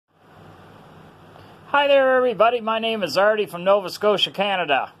Hi there, everybody. My name is Ardie from Nova Scotia,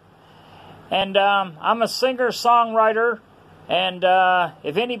 Canada. And I'm a singer-songwriter. And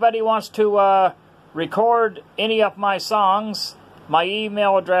if anybody wants to record any of my songs, my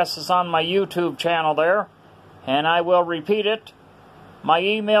email address is on my YouTube channel there. And I will repeat it. My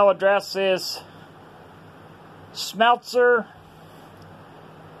email address is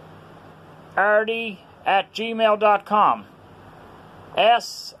smeltzer@gmail.com.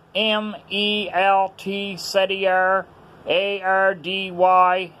 SMELTZER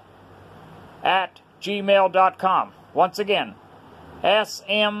 @gmail.com. Once again,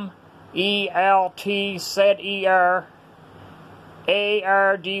 SMELTZER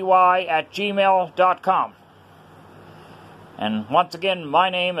 @gmail.com. And once again, my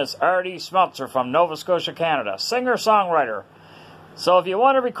name is Ardie Smeltzer from Nova Scotia, Canada, singer-songwriter. So if you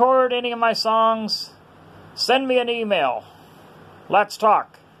want to record any of my songs, send me an email. Let's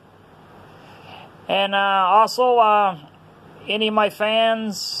talk. And also, any of my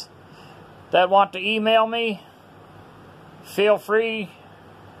fans that want to email me, feel free,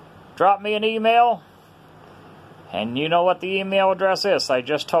 drop me an email. And you know what the email address is, I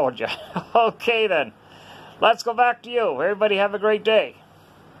just told you. Okay then, let's go back to you. Everybody have a great day.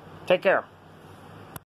 Take care.